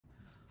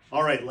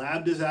All right,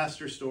 Lab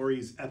Disaster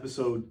Stories,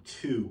 episode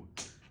 2.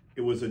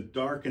 It was a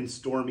dark and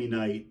stormy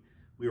night.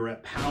 We were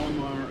at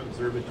Palomar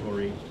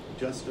Observatory,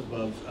 just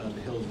above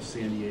the hills of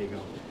San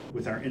Diego,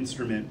 with our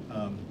instrument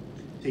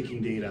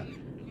taking data.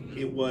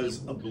 It was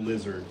a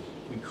blizzard.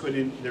 We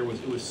couldn't, it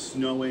was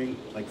snowing,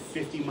 like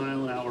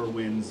 50-mile-an-hour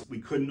winds.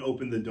 We couldn't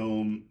open the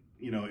dome.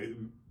 You know,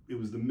 it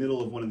was the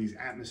middle of one of these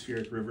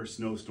atmospheric river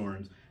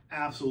snowstorms.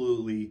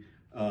 Absolutely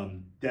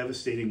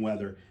devastating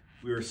weather.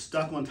 We were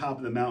stuck on top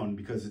of the mountain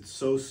because it's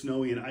so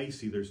snowy and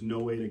icy, there's no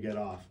way to get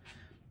off.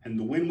 And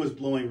the wind was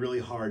blowing really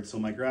hard, so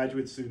my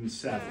graduate student,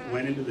 Seth,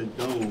 went into the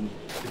dome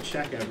to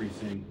check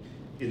everything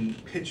in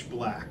pitch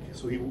black.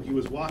 So he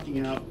was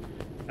walking out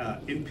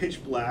in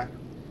pitch black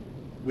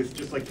with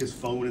just like his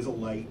phone as a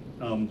light,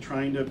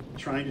 trying to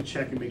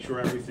check and make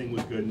sure everything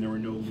was good and there were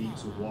no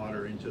leaks of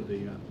water into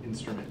the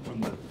instrument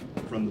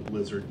from the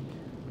blizzard.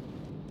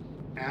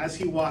 As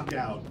he walked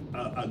out,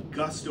 a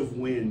gust of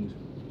wind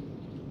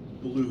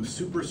blew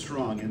super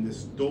strong, and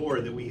this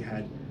door that we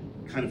had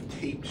kind of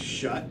taped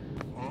shut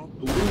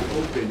blew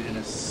open, and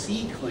a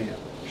C-clamp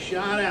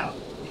shot out,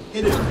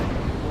 hit him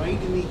right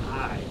in the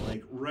eye,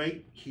 like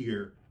right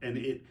here, and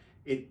he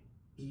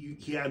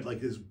had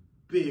like this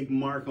big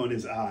mark on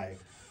his eye.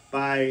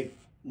 By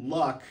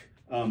luck,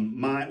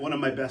 one of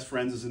my best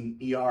friends is an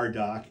ER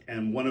doc,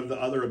 and one of the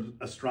other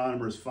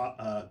astronomers'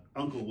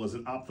 uncle was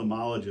an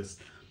ophthalmologist.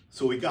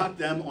 So we got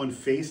them on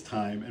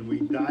FaceTime, and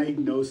we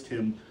diagnosed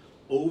him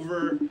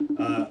over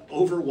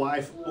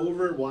Wi-Fi.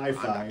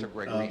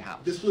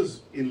 This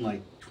was in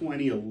like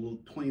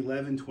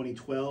 2011,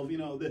 2012. You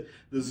know, the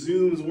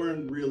Zooms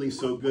weren't really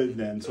so good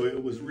then, so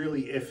it was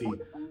really iffy.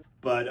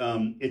 But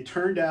it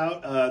turned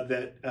out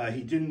that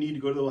he didn't need to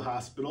go to the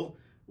hospital,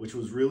 which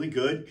was really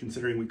good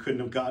considering we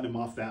couldn't have gotten him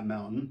off that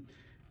mountain,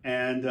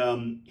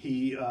 and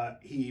he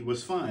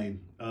was fine.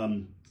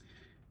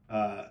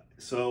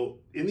 So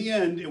in the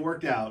end, it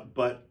worked out.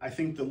 But I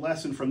think the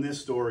lesson from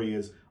this story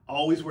is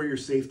always wear your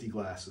safety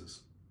glasses.